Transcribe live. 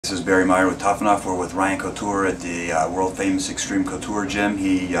This is Barry Meyer with Tuff-N-Uff. We're with Ryan Couture at the world-famous Extreme Couture gym.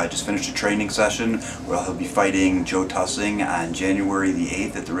 He just finished a training session where he'll be fighting Joe Tussing on January the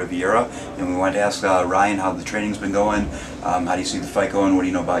 8th at the Riviera. And we wanted to ask Ryan how the training's been going. How do you see the fight going? What do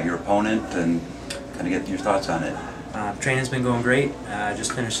you know about your opponent? And kind of get your thoughts on it. Training's been going great.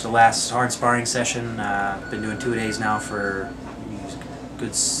 Just finished the last hard sparring session. Been doing 2 days now for a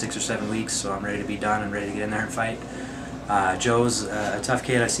good 6 or 7 weeks, so I'm ready to be done and ready to get in there and fight. Joe's a tough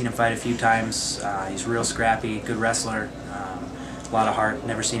kid. I've seen him fight a few times. He's real scrappy, good wrestler, a lot of heart.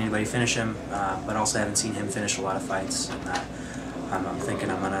 Never seen anybody finish him, but also haven't seen him finish a lot of fights. And I'm thinking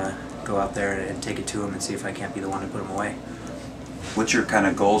I'm going to go out there and take it to him and see if I can't be the one to put him away. What's your kind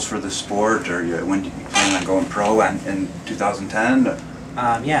of goals for the sport, or when do you plan on going pro in 2010?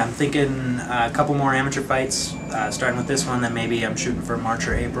 Yeah, I'm thinking a couple more amateur fights, starting with this one. Then maybe I'm shooting for March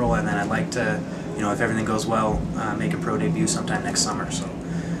or April, and then I'd like to, if everything goes well, make a pro debut sometime next summer. So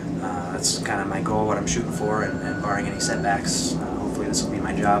that's kind of my goal, what I'm shooting for, and barring any setbacks, hopefully this will be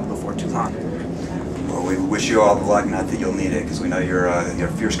my job before too long. Well, we wish you all the luck. Not that you'll need it, because we know you're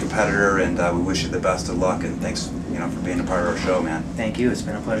a fierce competitor, and we wish you the best of luck. And thanks, for being a part of our show, man. Thank you. It's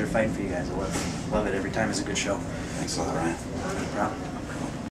been a pleasure fighting for you guys. I love it. Every time is a good show. Thanks a lot, Ryan. No problem.